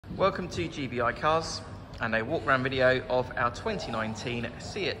Welcome to GBI Cars and a walk around video of our 2019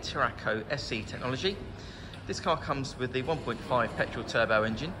 Seat Tarraco SE Technology. This car comes with the 1.5 petrol turbo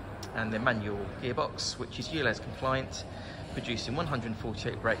engine and the manual gearbox, which is ULEZ compliant, producing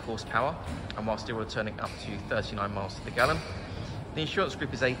 148 brake horsepower and while still returning up to 39 miles to the gallon. The insurance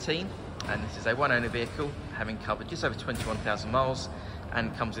group is 18 and this is a one owner vehicle having covered just over 21,000 miles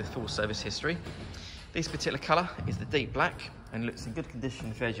and comes with full service history. This particular colour is the deep black and looks in good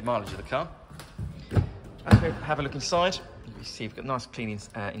condition for the age of mileage of the car. As we have a look inside, you can see we've got a nice clean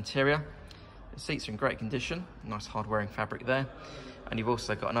interior. The seats are in great condition, nice hard wearing fabric there, and you've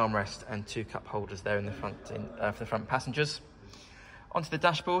also got an armrest and two cup holders there in the front for the front passengers. Onto the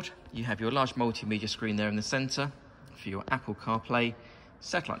dashboard, you have your large multimedia screen there in the centre for your Apple Carplay,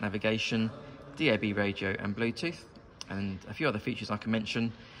 satellite navigation, DAB radio and Bluetooth, and a few other features I can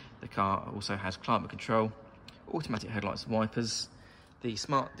mention. The car also has climate control, automatic headlights and wipers, the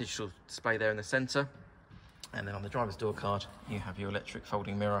smart digital display there in the centre, and then on the driver's door card you have your electric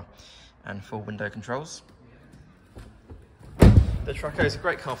folding mirror and full window controls. The Terraco is a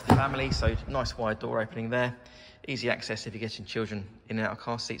great car for the family, so nice wide door opening there, easy access if you're getting children in and out of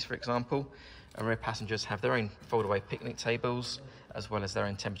car seats for example, and rear passengers have their own fold-away picnic tables as well as their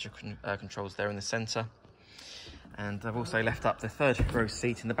own temperature controls there in the centre. And I've also left up the third row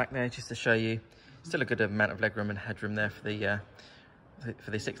seat in the back there just to show you still a good amount of legroom and headroom there for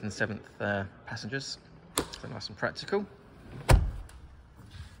the sixth and seventh passengers. So nice and practical. And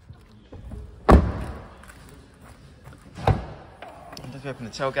if you open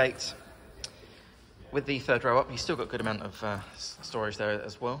the tailgate, with the third row up, you've still got a good amount of storage there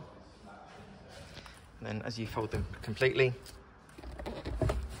as well. And then as you fold them completely,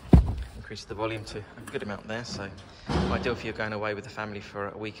 increase the volume to a good amount there, so ideal if you're going away with the family for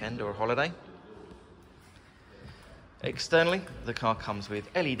a weekend or a holiday. Externally, the car comes with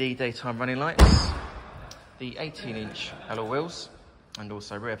LED daytime running lights, the 18-inch alloy wheels, and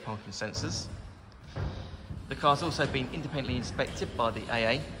also rear parking sensors. The car's also been independently inspected by the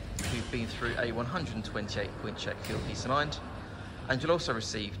AA, who've been through a 128-point check for your peace of mind, and you'll also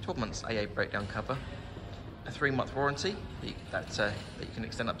receive 12 months AA breakdown cover, a 3-month warranty that you can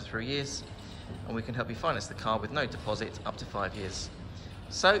extend up to 3 years, and we can help you finance the car with no deposit up to 5 years.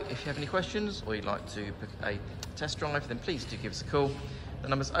 So if you have any questions or you'd like to book a test drive, then please do give us a call. The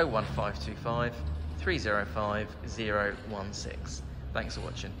number's 01525 305 016. Thanks for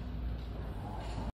watching.